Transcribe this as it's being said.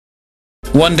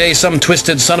One day some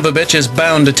twisted son of a bitch is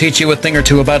bound to teach you a thing or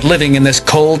two about living in this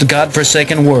cold,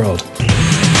 godforsaken world.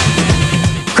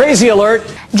 Crazy alert!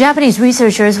 Japanese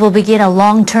researchers will begin a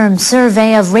long-term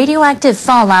survey of radioactive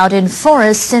fallout in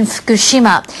forests in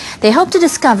Fukushima. They hope to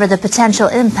discover the potential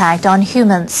impact on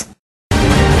humans.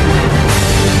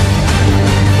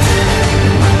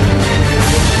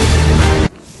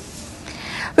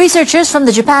 Researchers from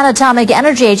the Japan Atomic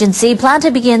Energy Agency plan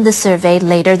to begin the survey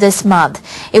later this month.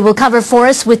 It will cover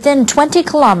forests within 20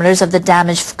 kilometers of the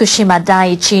damaged Fukushima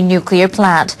Daiichi nuclear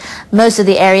plant. Most of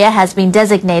the area has been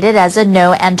designated as a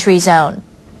no-entry zone.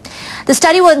 The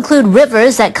study will include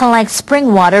rivers that collect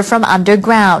spring water from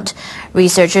underground.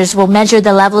 Researchers will measure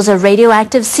the levels of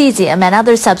radioactive cesium and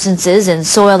other substances in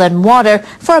soil and water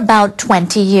for about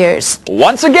 20 years.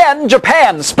 Once again,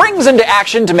 Japan springs into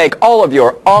action to make all of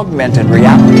your augmented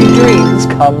reality dreams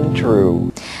come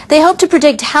true. They hope to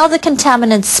predict how the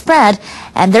contaminants spread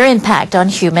and their impact on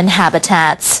human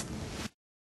habitats.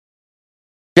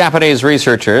 Japanese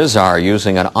researchers are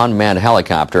using an unmanned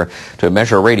helicopter to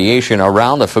measure radiation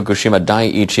around the Fukushima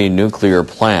Daiichi nuclear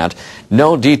plant.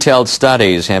 No detailed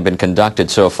studies have been conducted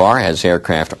so far, as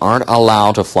aircraft aren't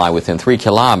allowed to fly within 3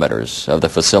 kilometers of the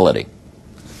facility.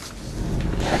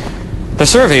 The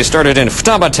survey started in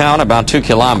Futaba town, about 2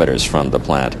 kilometers from the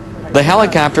plant. The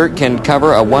helicopter can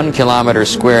cover a 1 kilometer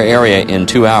square area in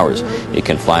 2 hours. It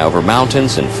can fly over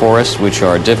mountains and forests which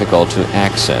are difficult to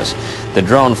access. The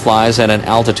drone flies at an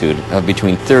altitude of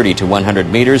between 30 to 100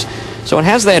 meters, so it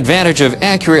has the advantage of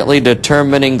accurately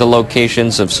determining the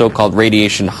locations of so-called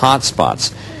radiation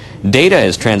hotspots. Data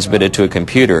is transmitted to a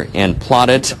computer and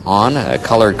plotted on a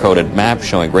color-coded map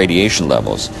showing radiation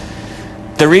levels.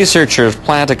 The researchers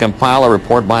plan to compile a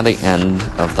report by the end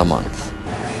of the month.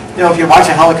 You know, if you watch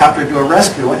a helicopter do a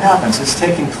rescue, what happens? It's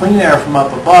taking clean air from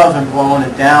up above and blowing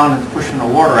it down and pushing the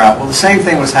water out. Well, the same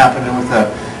thing was happening with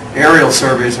the aerial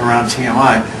surveys around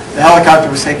TMI. The helicopter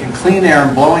was taking clean air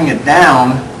and blowing it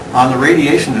down on the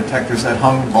radiation detectors that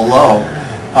hung below.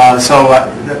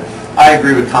 I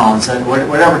agree with Collins that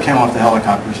whatever came off the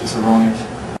helicopter was just erroneous.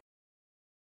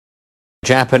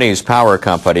 Japanese power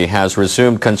company has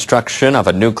resumed construction of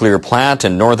a nuclear plant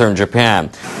in northern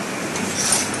Japan.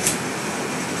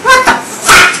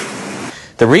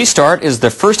 The restart is the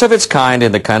first of its kind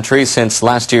in the country since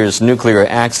last year's nuclear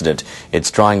accident. It's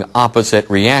drawing opposite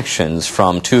reactions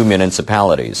from 2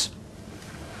 municipalities.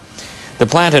 The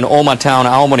plant in Oma Town,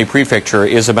 Aomori Prefecture,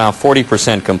 is about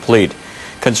 40% complete.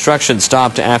 Construction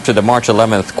stopped after the March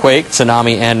 11th quake,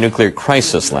 tsunami, and nuclear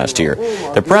crisis last year.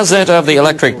 The president of the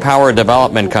Electric Power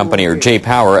Development Company, or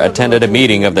J-Power, attended a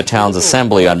meeting of the town's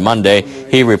assembly on Monday.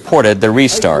 He reported the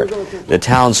restart. The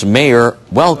town's mayor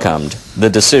welcomed the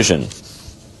decision.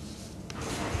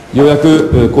 I'm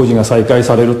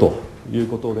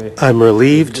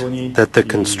relieved that the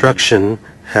construction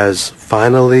has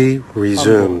finally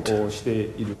resumed.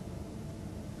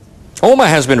 Oma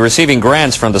has been receiving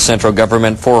grants from the central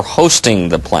government for hosting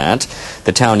the plant.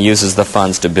 The town uses the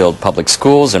funds to build public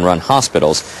schools and run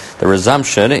hospitals. The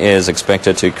resumption is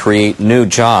expected to create new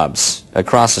jobs.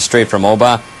 Across the strait from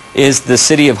Oba is the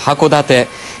city of Hakodate.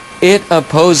 It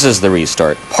opposes the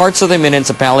restart. Parts of the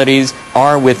municipalities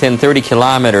are within 30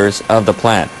 kilometers of the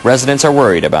plant. Residents are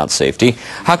worried about safety.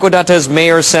 Hakodate's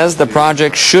mayor says the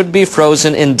project should be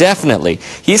frozen indefinitely.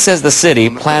 He says the city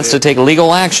plans to take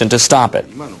legal action to stop it.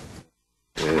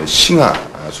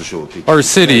 Our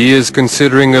city is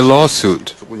considering a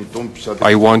lawsuit.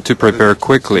 I want to prepare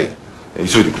quickly.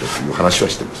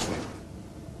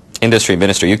 Industry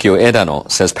Minister Yukio Edano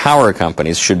says power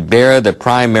companies should bear the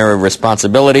primary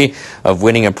responsibility of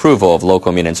winning approval of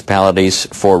local municipalities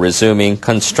for resuming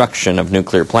construction of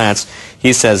nuclear plants.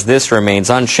 He says this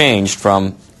remains unchanged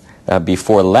from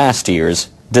before last year's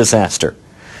disaster.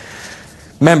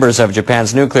 Members of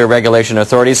Japan's Nuclear Regulation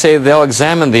Authority say they'll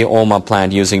examine the Oma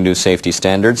plant using new safety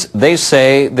standards. They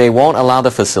say they won't allow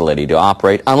the facility to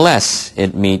operate unless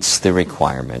it meets the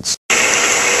requirements.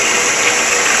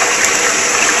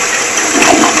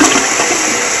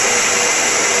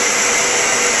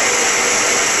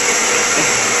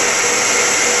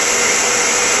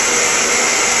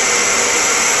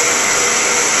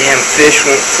 Damn fish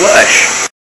won't flush.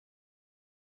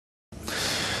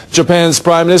 Japan's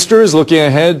Prime Minister is looking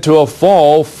ahead to a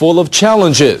fall full of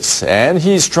challenges, and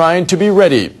he's trying to be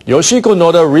ready. Yoshihiko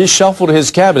Noda reshuffled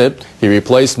his cabinet. He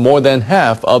replaced more than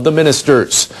half of the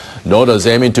ministers. Noda's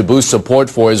aiming to boost support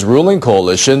for his ruling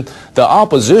coalition. The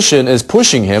opposition is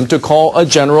pushing him to call a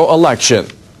general election.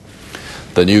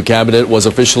 The new cabinet was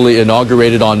officially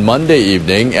inaugurated on Monday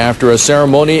evening after a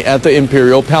ceremony at the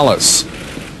Imperial Palace.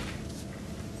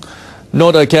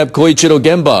 Noda kept Koichiro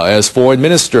Gemba as foreign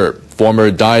minister.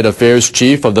 Former Diet Affairs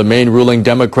chief of the main ruling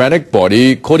Democratic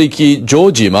body, Koriki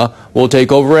Jojima, will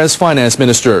take over as finance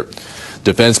minister.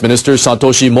 Defense Minister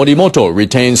Satoshi Morimoto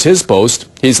retains his post.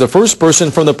 He's the first person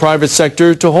from the private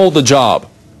sector to hold the job.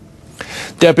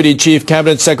 Deputy Chief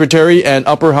Cabinet Secretary and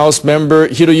Upper House member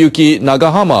Hiroyuki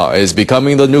Nagahama is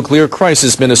becoming the Nuclear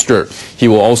Crisis Minister. He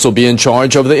will also be in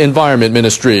charge of the Environment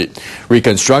Ministry.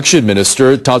 Reconstruction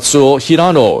Minister Tatsuo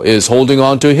Hirano is holding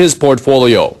on to his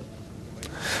portfolio.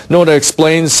 Noda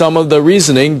explains some of the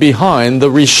reasoning behind the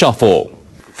reshuffle.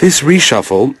 This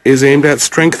reshuffle is aimed at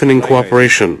strengthening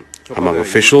cooperation among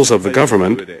officials of the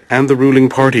government and the ruling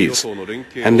parties,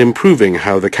 and improving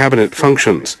how the cabinet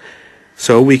functions,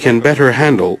 so we can better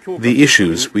handle the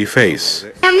issues we face.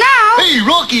 And now... Hey,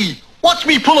 Rocky! Watch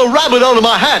me pull a rabbit out of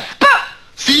my hat!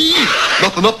 See?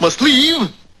 Nothing up my sleeve!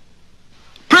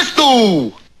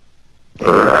 Presto!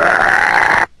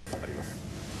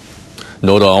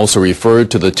 Noda also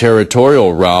referred to the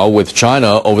territorial row with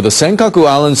China over the Senkaku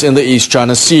Islands in the East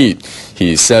China Sea.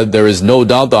 He said there is no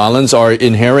doubt the islands are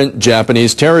inherent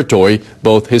Japanese territory,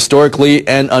 both historically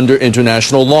and under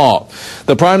international law.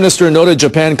 The Prime Minister noted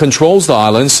Japan controls the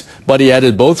islands, but he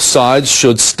added both sides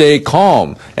should stay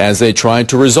calm as they try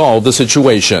to resolve the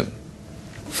situation.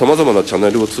 I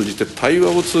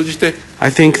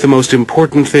think the most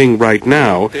important thing right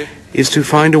now is to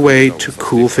find a way to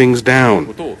cool things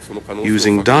down,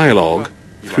 using dialogue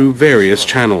through various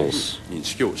channels.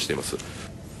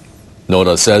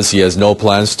 Noda says he has no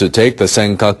plans to take the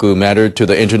Senkaku matter to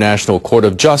the International Court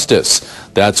of Justice.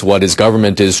 That's what his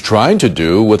government is trying to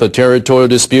do with a territorial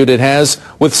dispute it has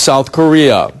with South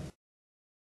Korea.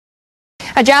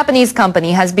 A Japanese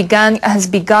company has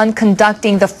begun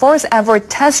conducting the first ever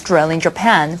test drill in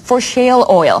Japan for shale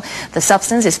oil. The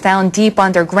substance is found deep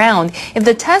underground. If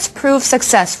the test proves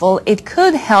successful, it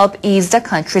could help ease the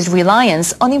country's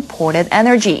reliance on imported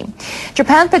energy.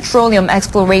 Japan Petroleum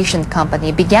Exploration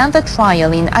Company began the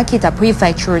trial in Akita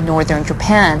Prefecture, northern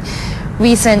Japan.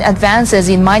 Recent advances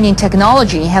in mining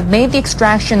technology have made the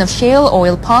extraction of shale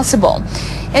oil possible.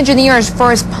 Engineers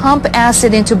first pump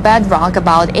acid into bedrock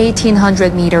about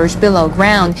 1,800 meters below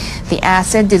ground. The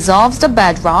acid dissolves the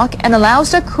bedrock and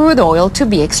allows the crude oil to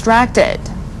be extracted.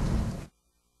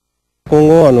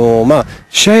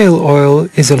 Shale oil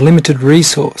is a limited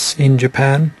resource in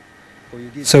Japan,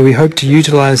 so we hope to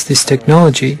utilize this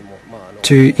technology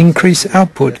to increase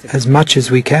output as much as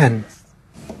we can.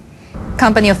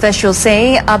 Company officials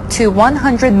say up to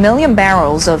 100 million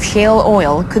barrels of shale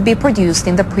oil could be produced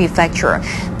in the prefecture.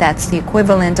 That's the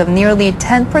equivalent of nearly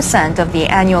 10% of the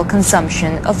annual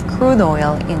consumption of crude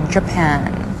oil in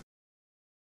Japan.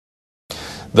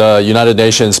 The United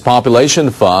Nations Population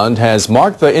Fund has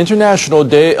marked the International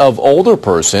Day of Older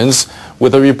Persons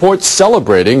with a report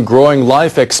celebrating growing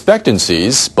life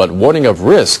expectancies but warning of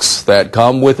risks that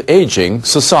come with aging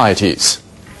societies.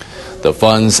 The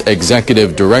fund's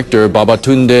executive director,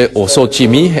 Babatunde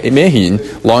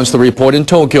Osochi-Mehin, launched the report in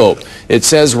Tokyo. It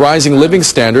says rising living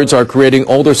standards are creating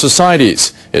older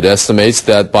societies. It estimates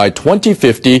that by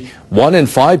 2050, 1 in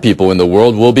 5 people in the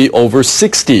world will be over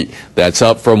 60. That's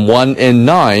up from 1 in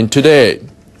 9 today.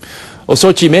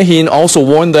 Osochi-Mehin also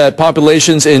warned that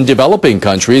populations in developing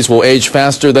countries will age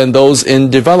faster than those in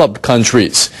developed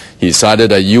countries. He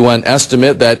cited a UN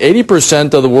estimate that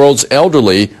 80% of the world's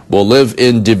elderly will live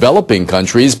in developing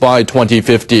countries by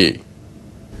 2050.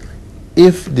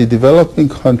 If the developing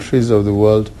countries of the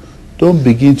world don't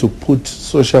begin to put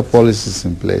social policies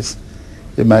in place,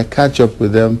 it might catch up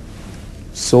with them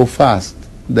so fast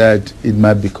that it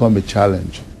might become a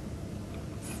challenge.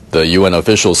 The UN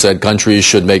official said countries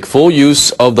should make full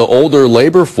use of the older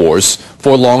labor force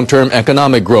for long-term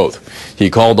economic growth. He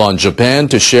called on Japan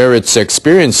to share its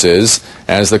experiences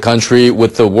as the country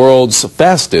with the world's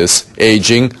fastest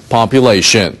aging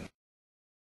population.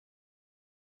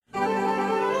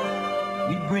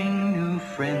 We bring new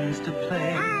friends to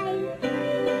play.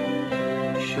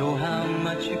 Show how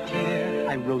much you care.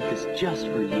 I wrote this just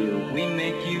for you. We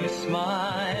make you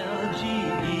smile,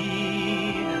 G.E.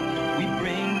 We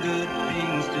bring good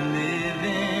things to live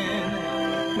in.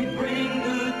 We bring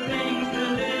good things to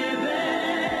live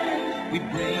in. We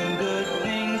bring good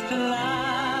things to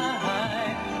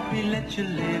life. We let you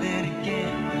live it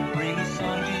again. Bring a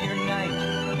song to your night.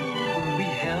 We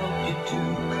help you to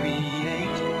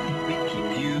create. We keep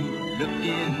you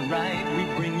looking right. We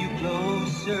bring you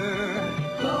closer,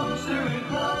 closer and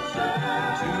closer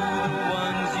to the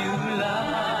ones you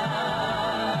love.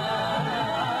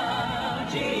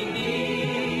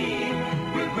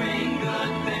 We bring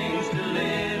good things to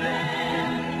live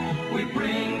in. We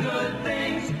bring good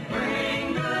things,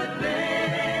 bring good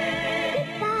things.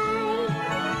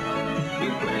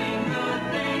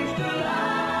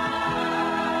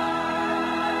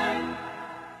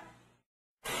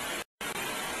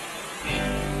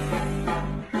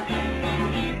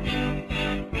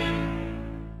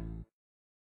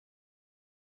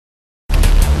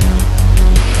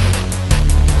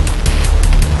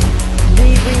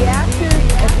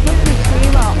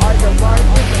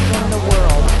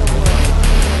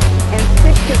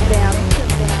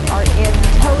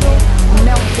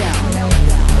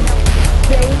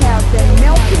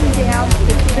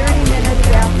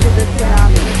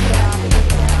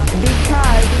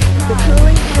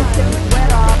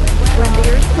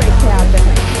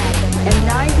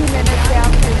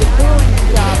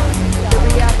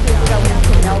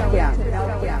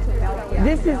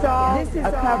 This is all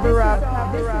a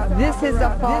cover-up. This is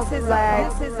a false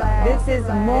flag. This is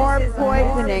more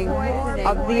poisoning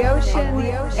of the ocean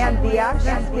and the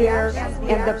atmosphere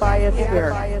and the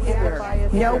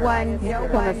biosphere. No one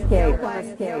can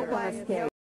escape.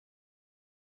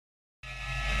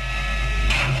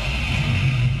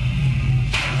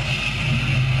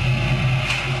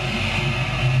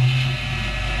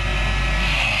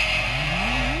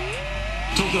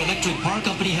 Tokyo Electric Power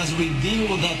Company has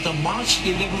revealed that the March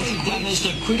 11th damaged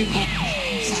a critical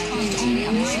Only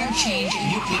a minor change in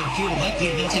nuclear fuel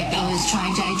likely melted down. is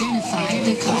trying to identify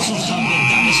the Also cause. have been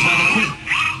damaged by the quake.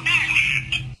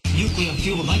 Nuclear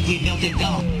fuel likely melted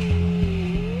down.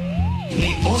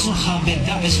 May also have been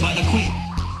damaged by the quake.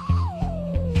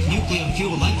 Nuclear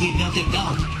fuel likely melted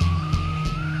down.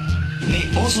 May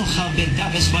also have been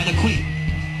damaged by the quake.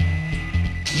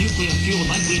 Nuclear fuel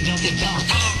likely melted down.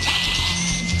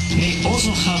 May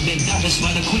also have been damaged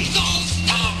by the quake.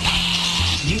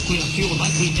 Nuclear fuel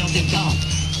likely melted down.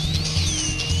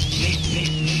 May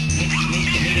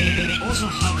also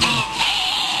have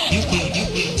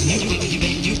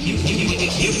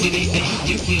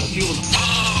nuclear fuel.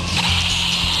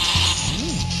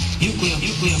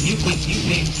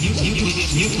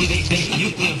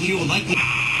 Nuclear fuel likely.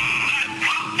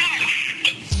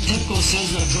 TEPCO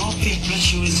says the drop in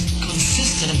pressure is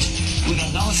consistent with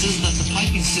analysis that the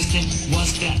piping system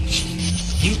was damaged.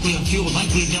 Nuclear fuel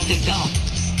likely melted down.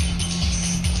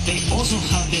 They also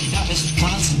have been damaged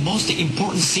plant's most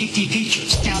important safety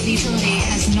features. Now, the utility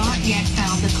has not yet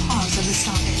found the cause of the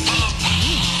stoppage.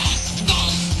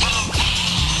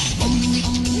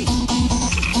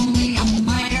 Only a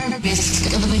minor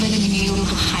risk of a new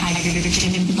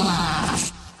hydrogen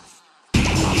blast.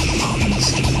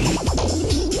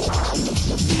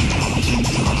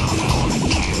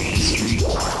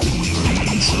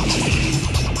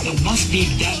 It must be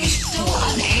damaged. Still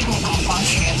unable to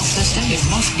function as a system. It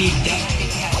must be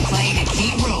damaged. Playing a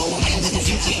key role in the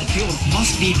Nuclear fuel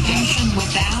must be damaged.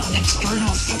 without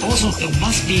external Also, it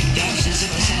must be damaged.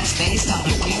 synthesis based on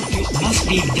Nuclear fuel must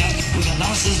be damaged with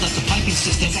analysis that the piping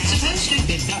system has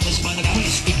been damaged by the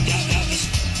quake.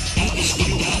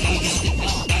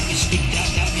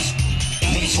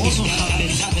 May also have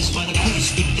been damaged by the quake.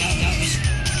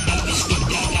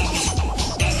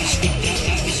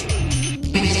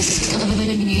 risk of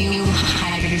a new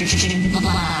hydrogen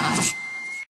blast.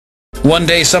 One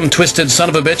day some twisted son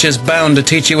of a bitch is bound to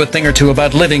teach you a thing or two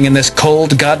about living in this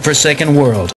cold, godforsaken world.